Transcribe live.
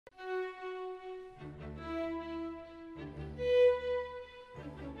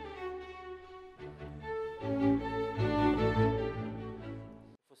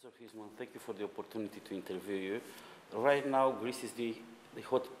Professor Hülsmann, thank you for the opportunity to interview you. Right now, Greece is the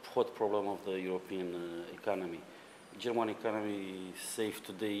hot problem of the European economy. German economy is safe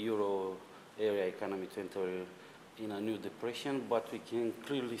today, Euro area economy to enter in a new depression, but we can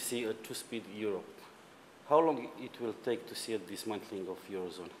clearly see a two-speed Europe. How long it will take to see a dismantling of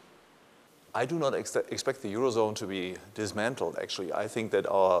Eurozone? I do not expect the Eurozone to be dismantled, actually. I think that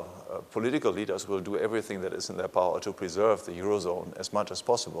our political leaders will do everything that is in their power to preserve the Eurozone as much as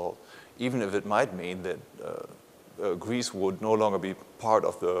possible, even if it might mean that Greece would no longer be part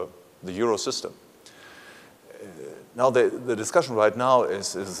of the Euro system. Now, the discussion right now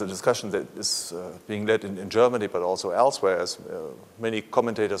is a discussion that is being led in Germany, but also elsewhere, as many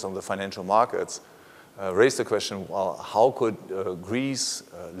commentators on the financial markets raised the question, well, how could Greece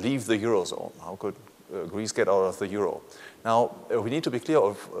leave the Eurozone? How could Greece get out of the Euro? Now, we need to be clear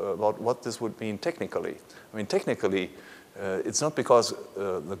about what this would mean technically. I mean, technically, it's not because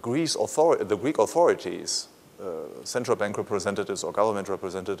the Greek authorities, central bank representatives or government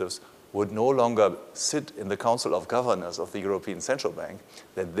representatives, would no longer sit in the Council of Governors of the European Central Bank,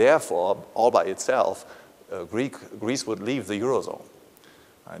 that therefore, all by itself, Greece would leave the Eurozone.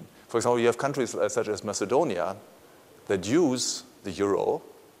 And for example, you have countries such as Macedonia that use the euro,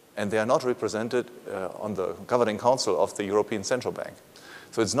 and they are not represented on the governing council of the European Central Bank.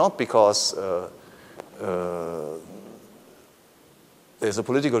 So it's not because there's a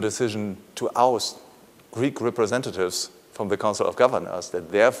political decision to oust Greek representatives from the Council of Governors that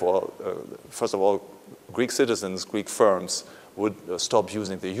therefore, first of all, Greek citizens, Greek firms would stop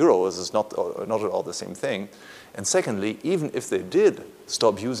using the euro. This is not at all the same thing. And secondly, even if they did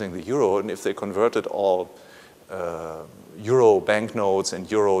stop using the euro and if they converted all euro banknotes and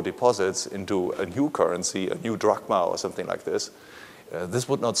euro deposits into a new currency, a new drachma or something like this, this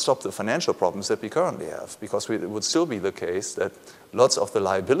would not stop the financial problems that we currently have, because it would still be the case that lots of the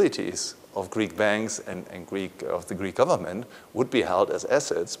liabilities of Greek banks and of the Greek government would be held as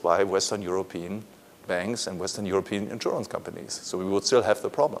assets by Western European banks and Western European insurance companies. So we would still have the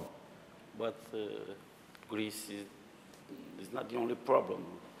problem. But Greece is not the only problem.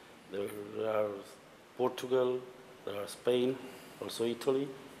 There are Portugal, there are Spain, also Italy.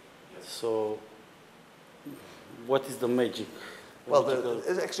 Yes. So what is the magic? Well,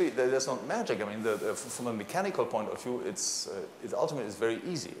 there's not magic. I mean, from a mechanical point of view, it ultimately is very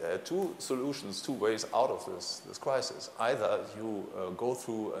easy. Two solutions, two ways out of this crisis. Either you go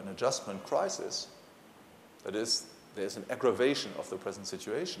through an adjustment crisis, that is, there's an aggravation of the present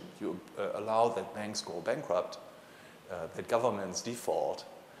situation. You allow that banks go bankrupt, that governments default,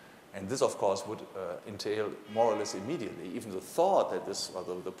 and this, of course, would entail more or less immediately. Even the thought that this, or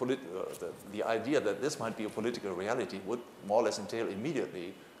the idea that this might be a political reality would more or less entail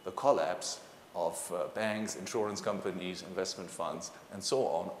immediately the collapse of banks, insurance companies, investment funds, and so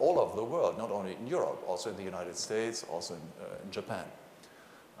on, all over the world, not only in Europe, also in the United States, also in Japan.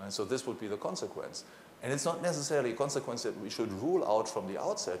 And so this would be the consequence. And it's not necessarily a consequence that we should rule out from the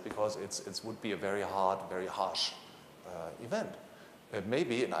outset, because it would be a very hard, very harsh event.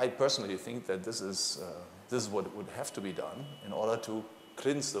 Maybe, and I personally think that this is what would have to be done in order to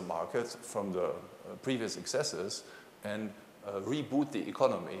cleanse the markets from the previous excesses and reboot the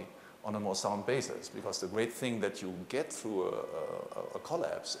economy on a more sound basis. Because the great thing that you get through a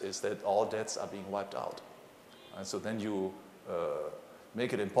collapse is that all debts are being wiped out. And so then you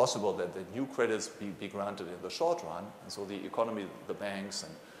make it impossible that the new credits be granted in the short run, and so the economy, the banks,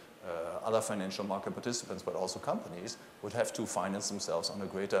 and other financial market participants, but also companies, would have to finance themselves to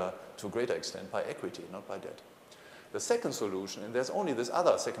a greater extent by equity, not by debt. The second solution, and there's only this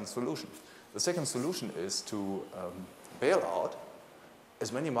other second solution, the second solution is to bail out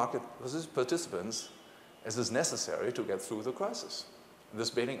as many market participants as is necessary to get through the crisis.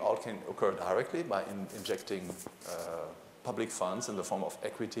 This bailing out can occur directly by injecting public funds in the form of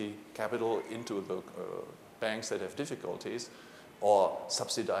equity capital into the banks that have difficulties, or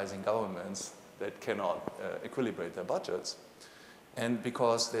subsidizing governments that cannot equilibrate their budgets. And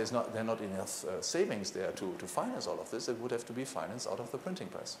because there are not enough savings there to finance all of this, it would have to be financed out of the printing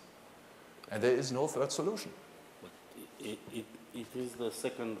press. And there is no third solution. But it is the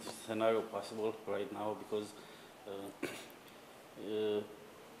second scenario possible right now, because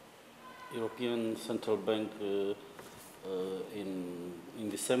European Central Bank in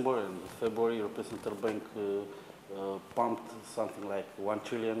December and February, European Central Bank pumped something like 1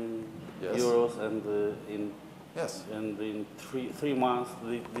 trillion euros, and in three months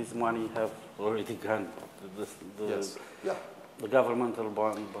this money have already gone. The governmental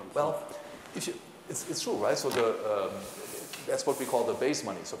bonds. Well, it's true, right? So that's what we call the base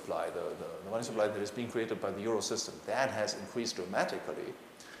money supply, the money supply that is being created by the euro system. That has increased dramatically.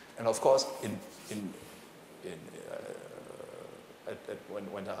 And of course,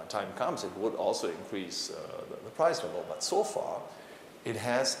 when the time comes, it would also increase the price level. But so far, it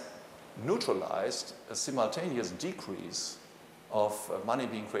has neutralized a simultaneous decrease of money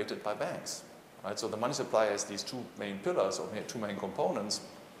being created by banks. Right? So the money supply has these two main pillars, or two main components.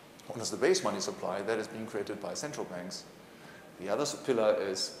 One is the base money supply that is being created by central banks. The other pillar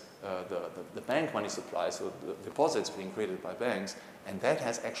is the bank money supply, so the deposits being created by banks, and that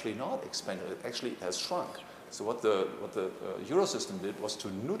has actually not expanded. It actually has shrunk. So what the euro system did was to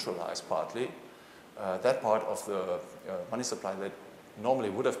neutralize partly that part of the money supply that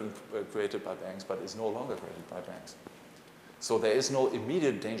normally would have been created by banks, but is no longer created by banks. So there is no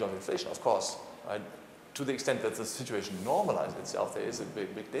immediate danger of inflation, of course. Right? To the extent that the situation normalizes itself, there is a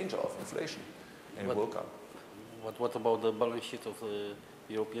big danger of inflation, and it will come. What about the balance sheet of the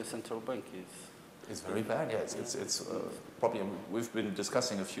European Central Bank? It's very bad, yeah. It's probably, we've been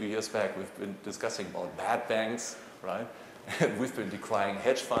discussing a few years back, we've been discussing about bad banks, right? We've been decrying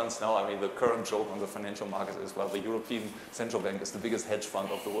hedge funds. Now, I mean, the current joke on the financial market is, well, the European Central Bank is the biggest hedge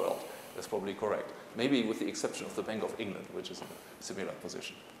fund of the world. That's probably correct. Maybe with the exception of the Bank of England, which is in a similar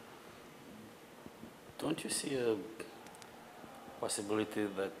position. Don't you see a possibility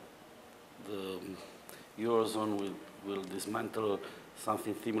that the Eurozone will dismantle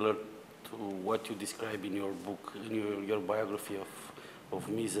something similar to what you describe in your book, in your biography of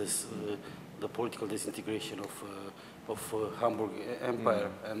Mises, the political disintegration of Hamburg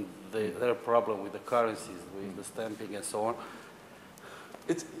Empire and their problem with the currencies, with the stamping and so on?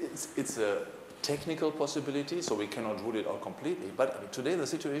 It's a technical possibility, so we cannot rule it out completely. But I mean, today the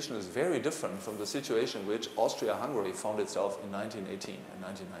situation is very different from the situation which Austria-Hungary found itself in 1918 and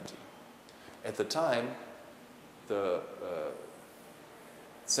 1919. At the time, the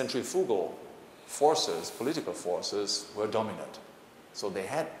centrifugal forces, political forces, were dominant. So they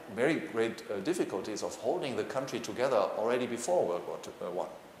had very great difficulties of holding the country together already before World War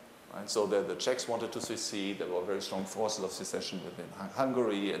I. Right? So the Czechs wanted to secede. There were very strong forces of secession within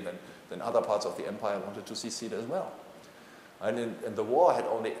Hungary, and then other parts of the empire wanted to secede as well. And the war had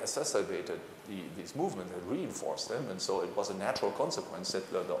only exacerbated these movements, had reinforced them, and so it was a natural consequence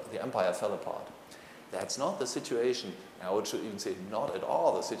that the empire fell apart. That's not the situation, and I would even say not at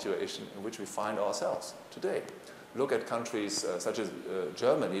all the situation in which we find ourselves today. Look at countries such as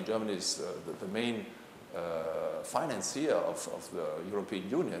Germany. Germany is the main financier of the European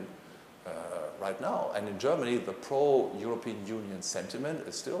Union right now. And in Germany, the pro-European Union sentiment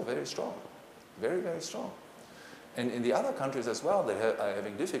is still very strong, very, very strong. And in the other countries as well, they are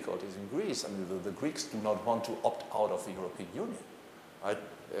having difficulties. In Greece, I mean, the Greeks do not want to opt out of the European Union. Right?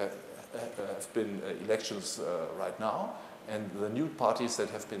 Have been elections right now, and the new parties that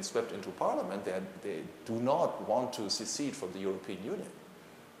have been swept into parliament, they do not want to secede from the European Union.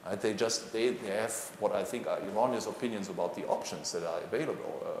 Right? They have what I think are erroneous opinions about the options that are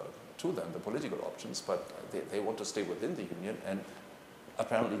available to them, the political options, but they want to stay within the Union and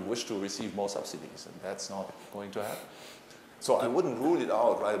apparently wish to receive more subsidies, and that's not going to happen. So I wouldn't rule it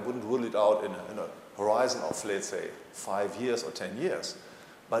out, right? I wouldn't rule it out in a horizon of, let's say, 5 years or 10 years.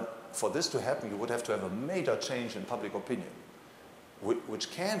 But for this to happen, you would have to have a major change in public opinion,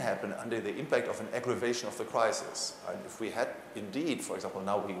 which can happen under the impact of an aggravation of the crisis. And if we had indeed, for example,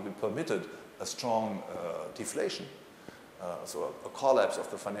 now we permitted a strong deflation, so a collapse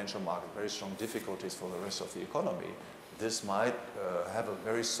of the financial market, very strong difficulties for the rest of the economy, this might have a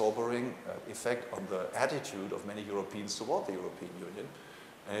very sobering effect on the attitude of many Europeans toward the European Union,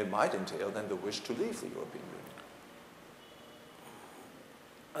 and it might entail then the wish to leave the European Union.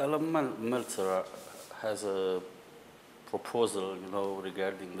 Alan Meltzer has a proposal,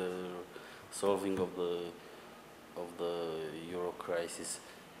 regarding the solving of the euro crisis.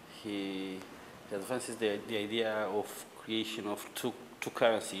 He advances the idea of creation of two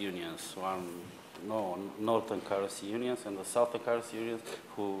currency unions, northern currency unions and the southern currency unions,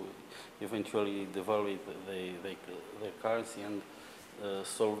 who eventually devalue their currency and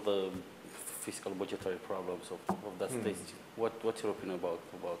solve the fiscal budgetary problems of that state. What's your opinion about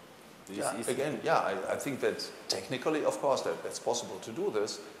this? Yeah, I think that technically, of course, that's possible to do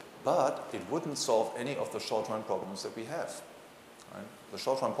this, but it wouldn't solve any of the short-run problems that we have. Right? The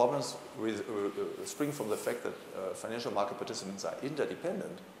short-run problems spring from the fact that financial market participants are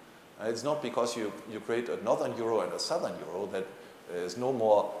interdependent. It's not because you create a northern euro and a southern euro that there's no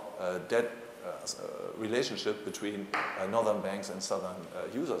more debt relationship between northern banks and southern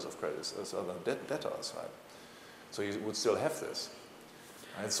users of credit, southern debtors. Right? So you would still have this.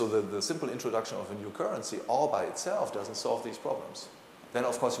 And so the simple introduction of a new currency all by itself doesn't solve these problems. Then,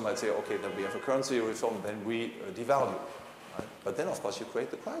 of course, you might say, okay, then we have a currency reform, then we devalue. Right? But then, of course, you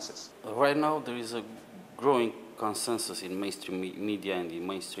create the crisis. Right now, there is a growing consensus in mainstream media and the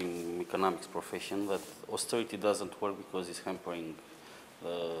mainstream economics profession that austerity doesn't work because it's hampering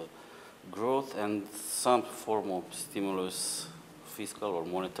growth, and some form of stimulus, fiscal or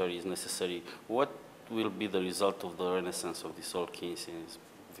monetary, is necessary. What will be the result of the renaissance of this old Keynesian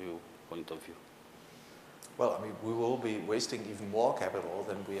point of view? Well, I mean, we will be wasting even more capital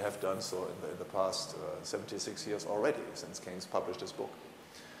than we have done so in the past 76 years already, since Keynes published his book.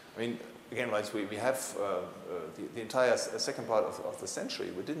 I mean, again, right, we have the entire second part of the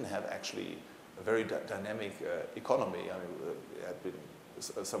century, we didn't have actually a very dynamic economy. I mean, there had been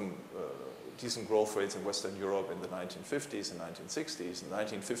some decent growth rates in Western Europe in the 1950s and 1960s. In the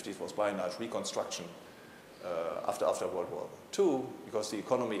 1950s was by and large reconstruction after World War II, because the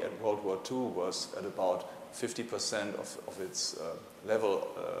economy at World War II was at about 50% of its level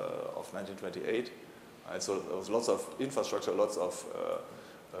of 1928. Right? So there was lots of infrastructure, lots of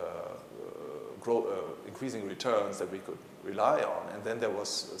increasing returns that we could rely on. And then there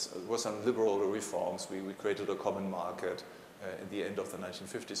was some liberal reforms. We created a common market in the end of the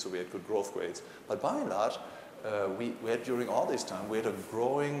 1950s, so we had good growth rates. But by and large, we had, during all this time, we had a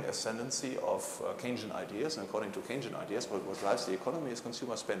growing ascendancy of Keynesian ideas, and according to Keynesian ideas, what drives the economy is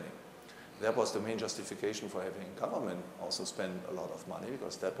consumer spending. That was the main justification for having government also spend a lot of money,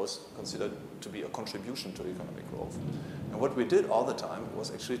 because that was considered to be a contribution to economic growth. And what we did all the time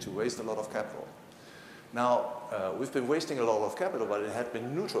was actually to waste a lot of capital. Now, we've been wasting a lot of capital, but it had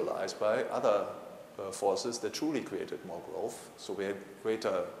been neutralized by other forces that truly created more growth. So we had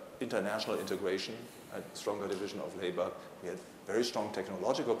greater international integration, a stronger division of labor. We had very strong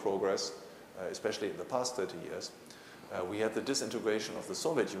technological progress, especially in the past 30 years. We had the disintegration of the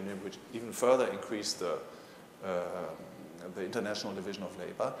Soviet Union, which even further increased the international division of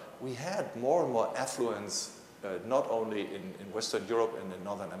labor. We had more and more affluence, not only in Western Europe and in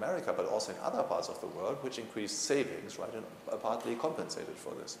Northern America, but also in other parts of the world, which increased savings, right, and partly compensated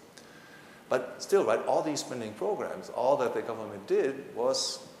for this. But still, right, all these spending programs, all that the government did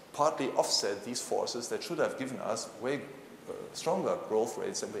was partly offset these forces that should have given us way stronger growth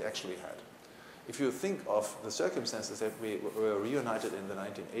rates than we actually had. If you think of the circumstances that we were reunited in the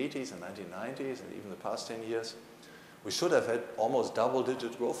 1980s and 1990s and even the past 10 years, we should have had almost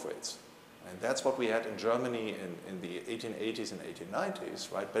double-digit growth rates. And that's what we had in Germany in the 1880s and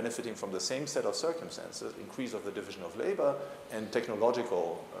 1890s, right, benefiting from the same set of circumstances, increase of the division of labor and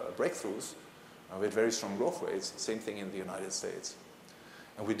technological breakthroughs. We had very strong growth rates, same thing in the United States.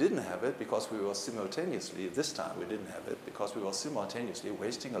 And we didn't have it because we were simultaneously, this time we didn't have it because we were simultaneously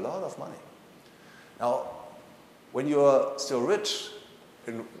wasting a lot of money. Now, when you're still rich,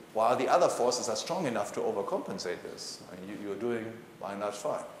 while the other forces are strong enough to overcompensate this, I mean, you're doing by and large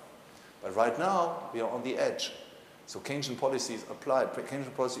fine. But right now, we are on the edge. So Keynesian policies applied,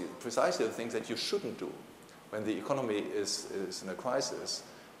 Keynesian policy, precisely the things that you shouldn't do when the economy is in a crisis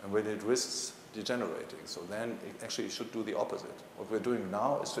and when it risks degenerating. So then it actually should do the opposite. What we're doing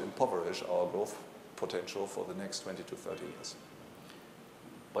now is to impoverish our growth potential for the next 20 to 30 years.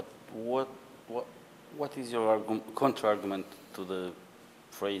 But what is your counter-argument to the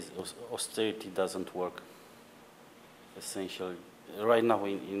phrase austerity doesn't work, essentially, right now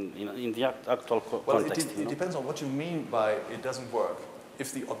in the actual context? Well, it depends on what you mean by it doesn't work.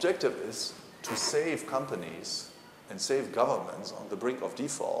 If the objective is to save companies and save governments on the brink of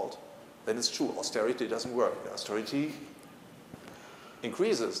default, then it's true, austerity doesn't work. Austerity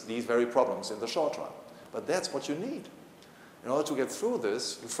increases these very problems in the short run. But that's what you need. In order to get through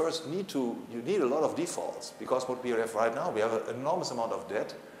this, you first need a lot of defaults, because what we have right now, we have an enormous amount of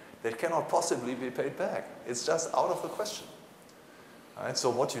debt that cannot possibly be paid back. It's just out of the question. And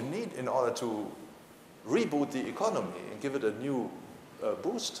so what you need in order to reboot the economy and give it a new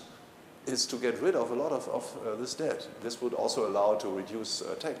boost is to get rid of a lot of this debt. This would also allow to reduce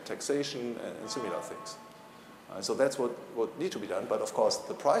taxation and similar things. So that's what needs to be done. But of course,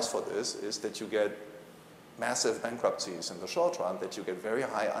 the price for this is that you get massive bankruptcies in the short run, that you get very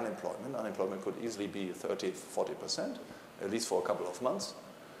high unemployment. Unemployment could easily be 30, 40%, at least for a couple of months.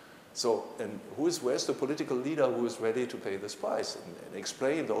 So, and where's the political leader who is ready to pay this price and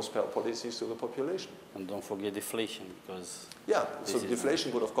explain those policies to the population? And don't forget deflation, because... Yeah, so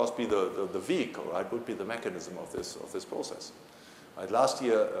deflation would of course be the vehicle, right, would be the mechanism of this process. Right, last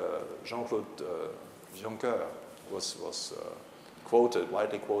year, Jean-Claude Juncker was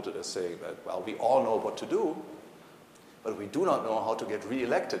widely quoted as saying that, well, we all know what to do, but we do not know how to get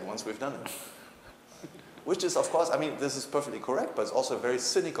re-elected once we've done it. Which is, of course, I mean, this is perfectly correct, but it's also a very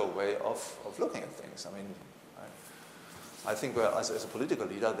cynical way of looking at things. I mean, I think as a political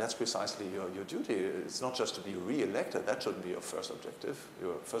leader, that's precisely your duty. It's not just to be re-elected. That shouldn't be your first objective.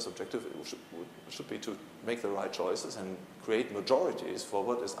 Your first objective should be to make the right choices and create majorities for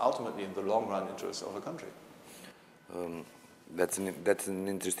what is ultimately in the long run interest of a country. That's an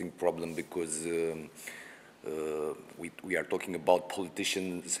interesting problem, because we are talking about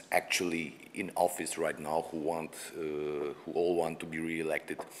politicians actually in office right now who all want to be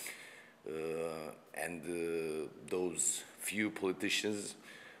re-elected, and those few politicians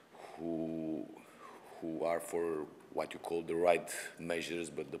who are for what you call the right measures,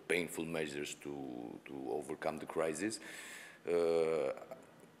 but the painful measures to overcome the crisis,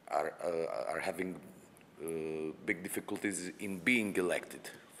 are having big difficulties in being elected.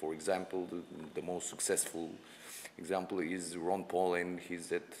 For example, the most successful example is Ron Paul, and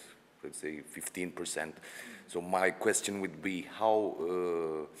he's at, let's say, 15%. So my question would be,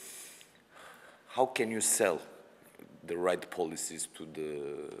 how can you sell the right policies to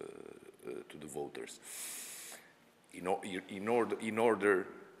the voters in order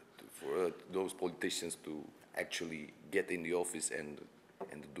for those politicians to actually get in the office and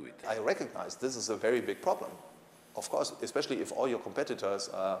do it? I recognize this is a very big problem. Of course, especially if all your competitors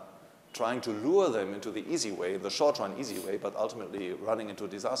are trying to lure them into the easy way, the short run easy way, but ultimately running into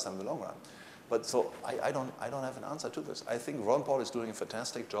disaster in the long run. But so I don't have an answer to this. I think Ron Paul is doing a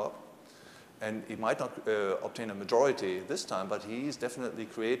fantastic job, and he might not obtain a majority this time, but he's definitely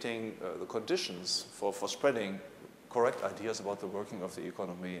creating the conditions for spreading correct ideas about the working of the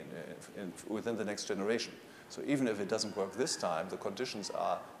economy within the next generation. So even if it doesn't work this time, the conditions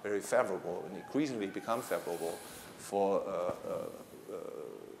are very favorable and increasingly become favorable for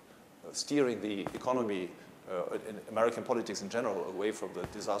steering the economy in American politics in general away from the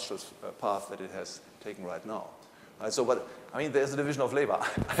disastrous path that it has taken right now. So, but I mean, there's a division of labor.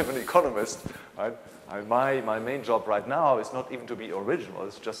 I'm an economist, right? My main job right now is not even to be original,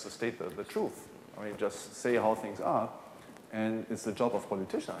 it's just to state the truth. I mean, just say how things are, and it's the job of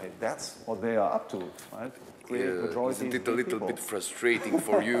politicians. I mean, that's what they are up to, right? Isn't it a little bit frustrating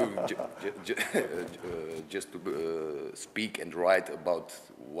for you just to speak and write about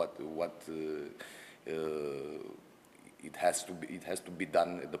what it has to be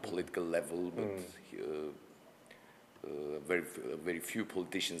done at the political level, but very few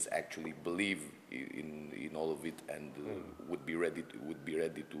politicians actually believe in all of it and would be ready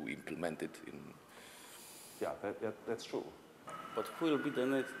to implement it in. Yeah, that's true. But who will be the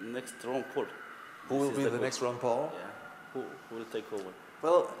next Ron Paul? Who will be the next Ron Paul? Yeah. Who will take over?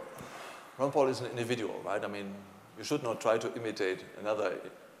 Well, Ron Paul is an individual, right? I mean, you should not try to imitate another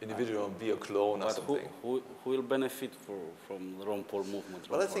individual and be a clone or something. Who will benefit from the Ron Paul movement?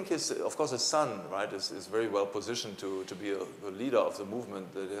 Well, I think of course his son, right, is very well positioned to be a leader of the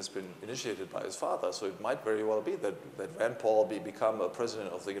movement that has been initiated by his father. So it might very well be that Ron Paul become a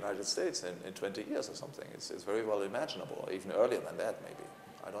president of the United States in 20 years or something. It's very well imaginable, or even earlier than that maybe.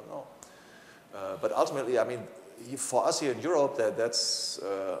 I don't know. But ultimately, I mean, for us here in Europe, that's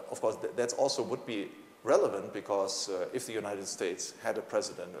of course that's also would be relevant, because if the United States had a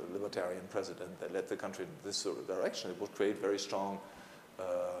president, a libertarian president that led the country in this sort of direction, it would create very strong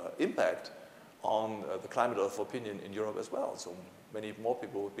impact on the climate of opinion in Europe as well. So many more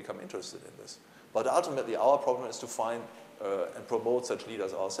people would become interested in this. But ultimately, our problem is to find and promote such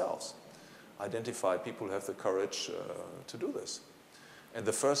leaders ourselves, identify people who have the courage to do this. And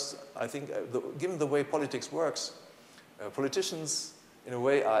the first, I think, given the way politics works, politicians, in a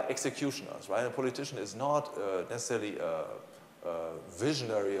way, are executioners, right? A politician is not necessarily a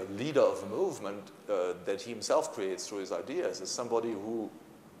visionary, a leader of a movement that he himself creates through his ideas. It's somebody who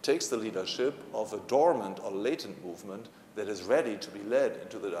takes the leadership of a dormant or latent movement that is ready to be led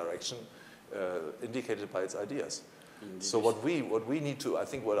into the direction indicated by its ideas. Indeed. So what we need to, I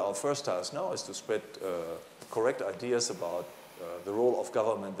think what our first task now is to spread correct ideas about the role of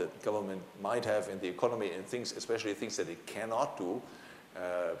government that government might have in the economy, and things, especially things that it cannot do,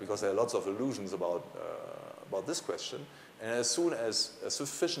 because there are lots of illusions about this question. And as soon as a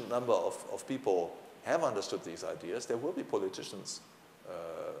sufficient number of people have understood these ideas, there will be politicians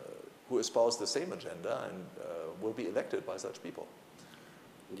who espouse the same agenda and will be elected by such people.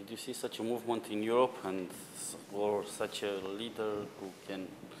 Did you see such a movement in Europe, or such a leader who can?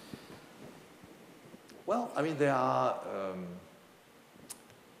 Well, I mean, there are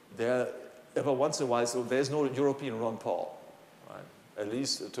every once in a while, so there's no European Ron Paul, right? At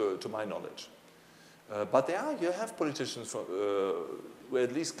least to my knowledge. But you have politicians who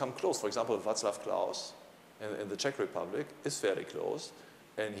at least come close. For example, Václav Klaus in the Czech Republic is fairly close.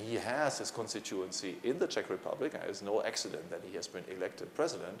 and he has his constituency in the Czech Republic. It's no accident that he has been elected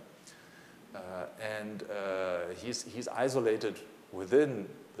president. He's isolated within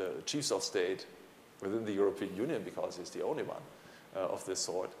the chiefs of state, within the European Union, because he's the only one of this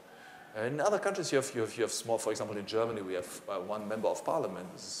sort. In other countries, you have small, for example, in Germany, we have one member of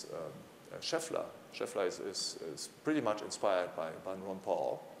parliament, this is Schäffler. Schäffler is pretty much inspired by Ron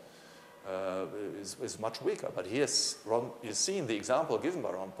Paul. Is much weaker, but he's seen the example given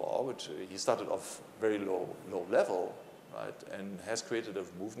by Ron Paul, which he started off very low level, right, and has created a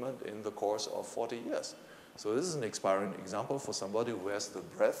movement in the course of 40 years. So this is an inspiring example for somebody who has the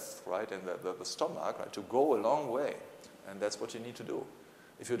breadth, right, and the stomach, right, to go a long way, and that's what you need to do.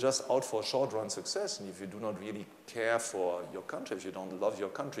 If you're just out for short-run success, and if you do not really care for your country, if you don't love your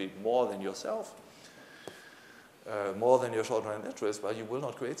country more than yourself, more than your short-run interest, well, you will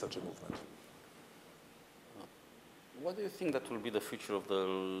not create such a movement. What do you think that will be the future of the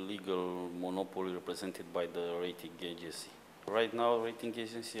legal monopoly represented by the rating agency? Right now, rating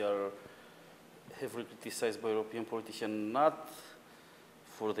agencies are heavily criticized by European politicians, not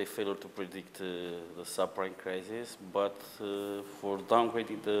for their failure to predict the subprime crisis, but for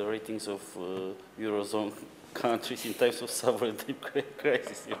downgrading the ratings of Eurozone countries in times of sovereign debt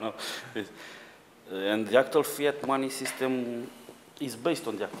crisis, you know. And the actual fiat money system is based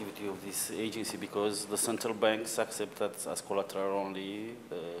on the activity of this agency, because the central banks accept that as collateral only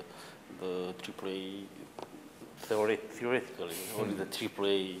the AAA, theoretically, only the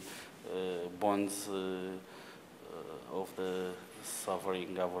AAA bonds of the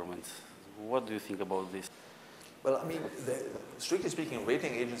sovereign governments. What do you think about this? Well, I mean, strictly speaking,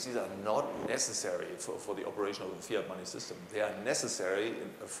 rating agencies are not necessary for the operation of the fiat money system. They are necessary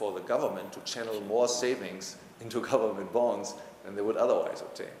for the government to channel more savings into government bonds than they would otherwise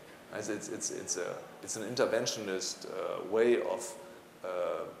obtain. It's an interventionist way of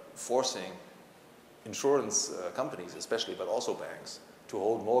forcing insurance companies, especially, but also banks, to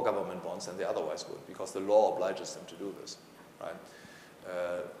hold more government bonds than they otherwise would, because the law obliges them to do this, right?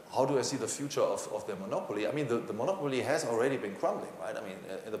 How do I see the future of the monopoly? I mean, the monopoly has already been crumbling, right? I mean,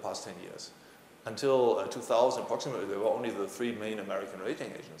 in the past 10 years. Until 2000, approximately, there were only the 3 main American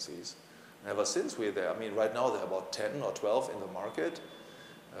rating agencies. And ever since we're there, I mean, right now there are about 10 or 12 in the market.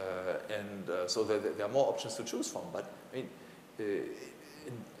 So there are more options to choose from. But I mean,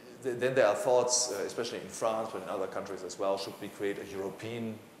 then there are thoughts, especially in France, but in other countries as well, should we create a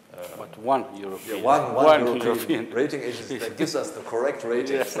European but one European, yeah, one European rating agency that gives us the correct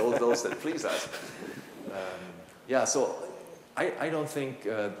ratings, yeah. those that please us. Yeah, so I don't think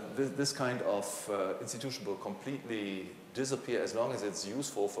this kind of institution will completely disappear as long as it's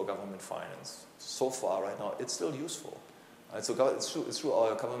useful for government finance. So far, right now, it's still useful. So it's true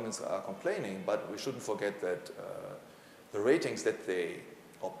our governments are complaining, but we shouldn't forget that the ratings that they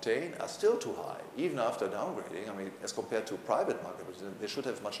obtain are still too high, even after downgrading. I mean, as compared to private market, they should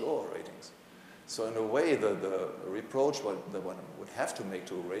have much lower ratings. So in a way, the reproach that one would have to make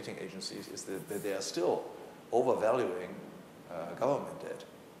to rating agencies is that they are still overvaluing government debt.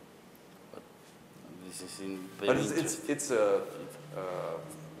 But this is in but it's a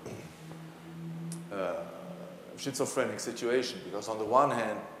schizophrenic situation, because on the one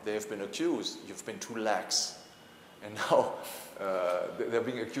hand, they have been accused, you've been too lax. And now they're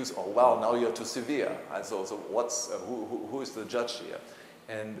being accused, oh, well, now you're too severe. And so who is the judge here?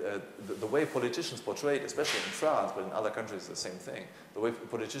 And the way politicians portray it, especially in France, but in other countries, the same thing. The way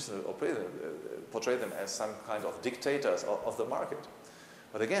politicians portray them as some kind of dictators of the market.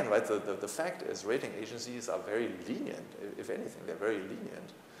 But again, right, the fact is rating agencies are very lenient. If anything, they're very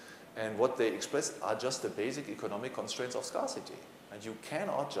lenient. And what they express are just the basic economic constraints of scarcity. And you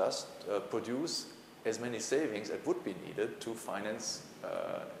cannot just produce as many savings as would be needed to finance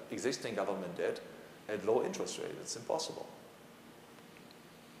existing government debt at low interest rate. It's impossible.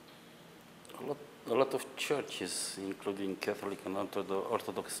 A lot of churches, including Catholic and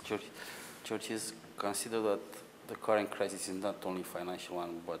Orthodox churches, consider that the current crisis is not only a financial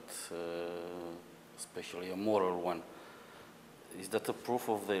one, but especially a moral one. Is that a proof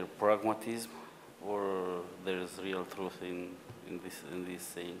of their pragmatism, or there is real truth in these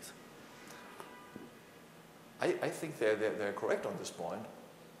sayings? I think they're correct on this point.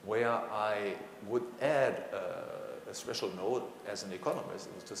 Where I would add a special note as an economist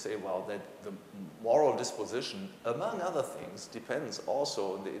is to say, well, that the moral disposition, among other things, depends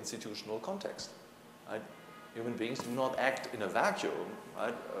also on the institutional context. Right? Human beings do not act in a vacuum,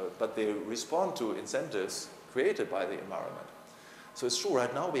 right? But they respond to incentives created by the environment. So it's true,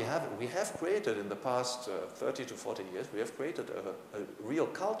 right now we have created in the past 30 to 40 years, we have created a real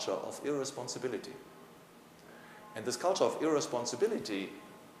culture of irresponsibility. And this culture of irresponsibility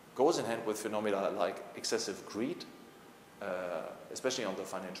goes in hand with phenomena like excessive greed, especially on the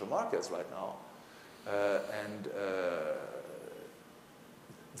financial markets right now.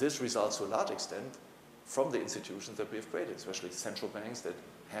 This results to a large extent from the institutions that we have created, especially central banks that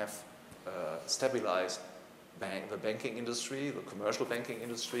have stabilized the banking industry, the commercial banking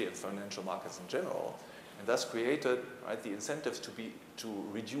industry, and financial markets in general, and thus created, right, the incentives to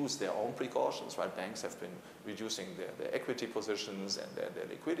reduce their own precautions. Right, banks have been reducing their equity positions and their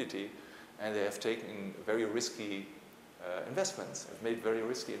liquidity, and they have taken very risky investments, have made very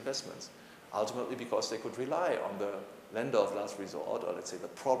risky investments, ultimately because they could rely on the lender of last resort, or let's say the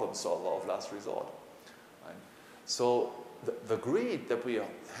problem solver of last resort. Right? So the greed that we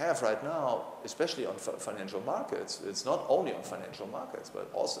have right now, especially on financial markets, it's not only on financial markets, but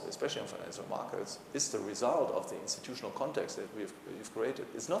also especially on financial markets, is the result of the institutional context that we've created.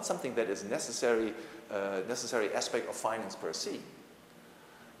 It's not something that is necessary aspect of finance per se.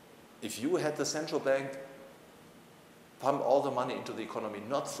 If you had the central bank pump all the money into the economy,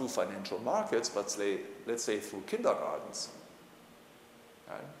 not through financial markets, but let's say through kindergartens,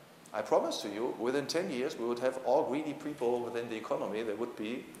 right? I promise to you, within 10 years, we would have all greedy people within the economy that would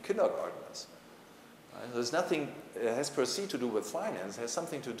be kindergartners. Right? There's nothing that has per se to do with finance. It has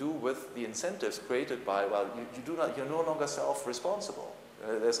something to do with the incentives created by, well, you're no longer self-responsible.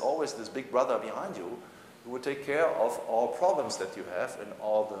 There's always this big brother behind you who will take care of all problems that you have, and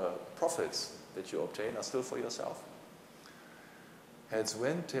all the profits that you obtain are still for yourself. Heads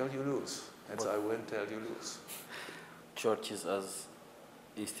win, tail you lose. Heads I win, tail you lose. Churches as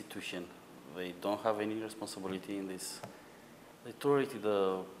institution, they don't have any responsibility in this. They created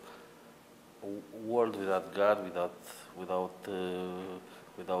a world without God,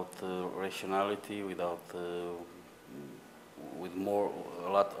 without rationality, with a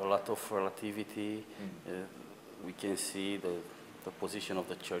lot of relativity. We can see the position of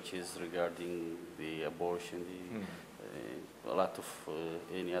the churches regarding the abortion, a lot of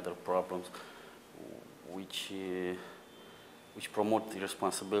any other problems, which promote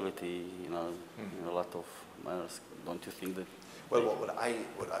irresponsibility in a lot of manners. Don't you think that? Well,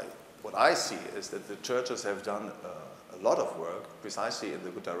 what I see is that the churches have done a lot of work precisely in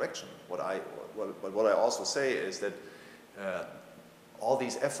the good direction. What I also say is that all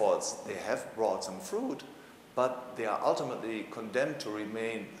these efforts, they have brought some fruit, but they are ultimately condemned to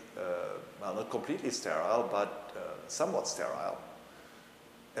remain, well, not completely sterile, but somewhat sterile,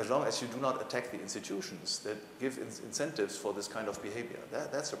 as long as you do not attack the institutions that give incentives for this kind of behavior.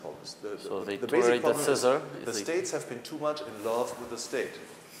 That's the problem. The basic problem is the states have been too much in love with the state.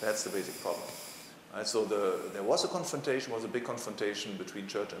 That's the basic problem. Right? So there was a big confrontation between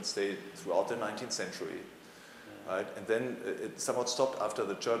church and state throughout the 19th century. Right? And then it somewhat stopped after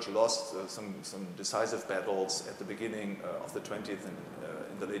the church lost some decisive battles at the beginning of the 20th and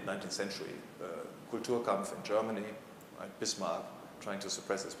in the late 19th century. Kulturkampf in Germany, right? Bismarck trying to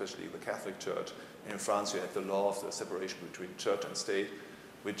suppress especially the Catholic Church. And in France, you had the law of the separation between church and state,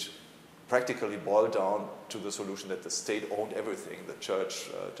 which practically boiled down to the solution that the state owned everything. The church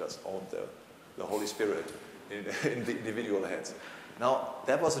just owned the Holy Spirit in the individual hands. Now,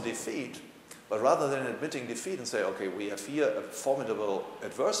 that was a defeat, but rather than admitting defeat and say, okay, we have here a formidable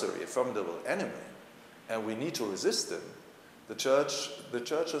adversary, a formidable enemy, and we need to resist them, the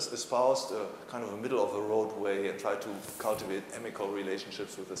churches espoused a kind of a middle-of-the-road way and tried to cultivate amicable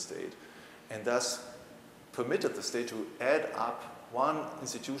relationships with the state, and thus permitted the state to add up one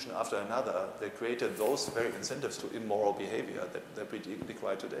institution after another that created those very incentives to immoral behavior that we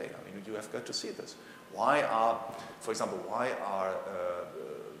decry today. I mean, you have got to see this. For example, why are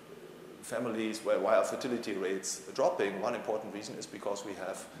fertility rates dropping? One important reason is because we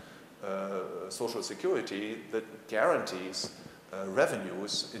have social security that guarantees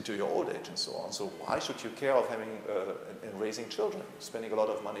revenues into your old age and so on. So why should you care of having and raising children, spending a lot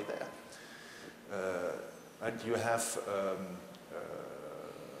of money there? And you have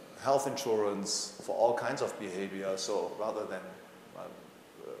health insurance for all kinds of behavior. So rather than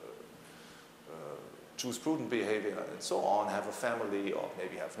choose prudent behavior and so on, have a family or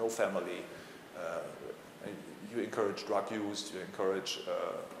maybe have no family, you encourage drug use, you encourage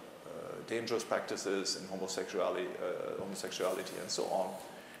dangerous practices in homosexuality and so on.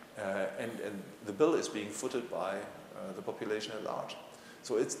 And the bill is being footed by the population at large.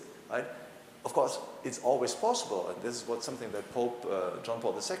 So it's, right, of course, it's always possible, and this is something that Pope John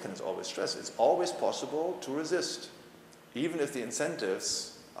Paul II has always stressed, it's always possible to resist, even if the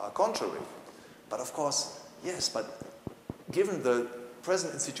incentives are contrary. But of course, yes, but given the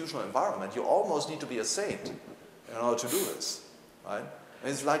present institutional environment, you almost need to be a saint in order to do this, right?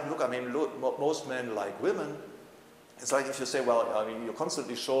 And it's like, look, I mean, most men like women, it's like if you say, well, I mean, you're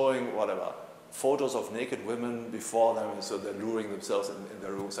constantly showing whatever, photos of naked women before them, so they're luring themselves in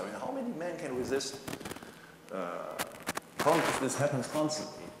their rooms. I mean, how many men can resist? This happens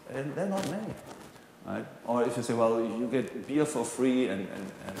constantly, and they're not many. Right? Or if you say, well, you get beer for free and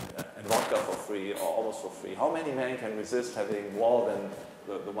vodka for free, or almost for free, how many men can resist having more than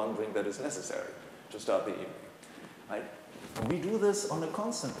the one drink that is necessary to start the evening? Right? We do this on a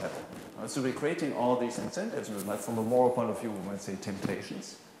constant level. Right? So we're creating all these incentives, like from a moral point of view, we might say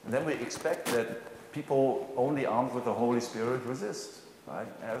temptations, and then we expect that people only armed with the Holy Spirit resist. Right?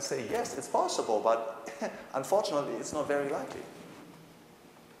 And I would say, yes, it's possible, but unfortunately, it's not very likely.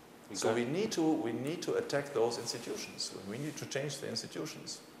 So we need to attack those institutions. We need to change the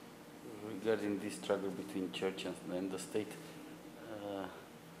institutions. Regarding this struggle between church and the state,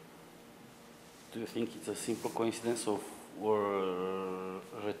 do you think it's a simple coincidence or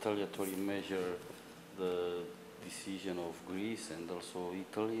retaliatory measure, the decision of Greece and also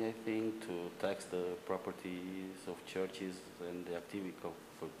Italy, I think, to tax the properties of churches and the activity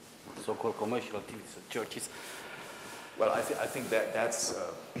of so-called commercial activities of churches? Well, I think that's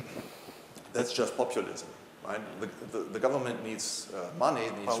just populism, right? The government needs money,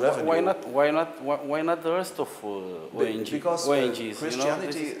 needs revenue. Why not the rest of ONGs? Because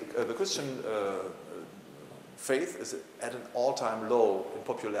Christianity, you know, the Christian faith is at an all-time low in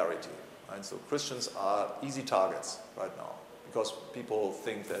popularity. Right? So Christians are easy targets right now because people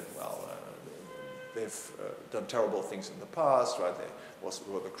think that, well, they've done terrible things in the past, right? There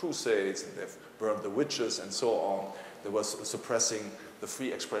were the Crusades, and they've burned the witches and so on. There was suppressing the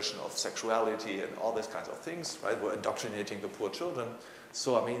free expression of sexuality and all these kinds of things, right? We're indoctrinating the poor children.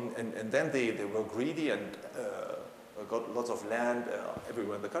 So, I mean, and then they were greedy and got lots of land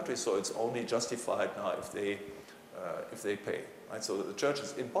everywhere in the country, so it's only justified now if they pay, right? So the church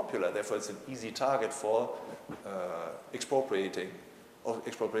is unpopular, therefore it's an easy target for expropriation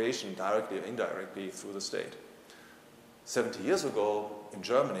directly or indirectly through the state. 70 years ago in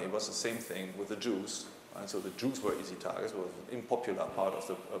Germany it was the same thing with the Jews. Right? So the Jews were easy targets, were an unpopular part of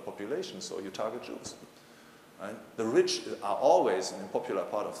the population, so you target Jews. Right? The rich are always an unpopular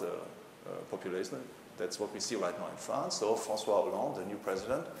part of the population. That's what we see right now in France. So François Hollande, the new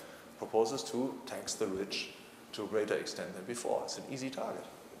president, proposes to tax the rich to a greater extent than before. It's an easy target.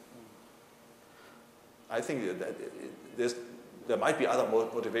 I think that there might be other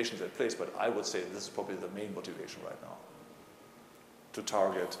motivations at place, but I would say this is probably the main motivation right now, to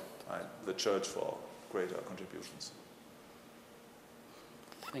target the church for greater contributions.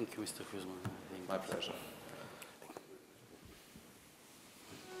 Thank you, Mr. Hülsmann. My pleasure.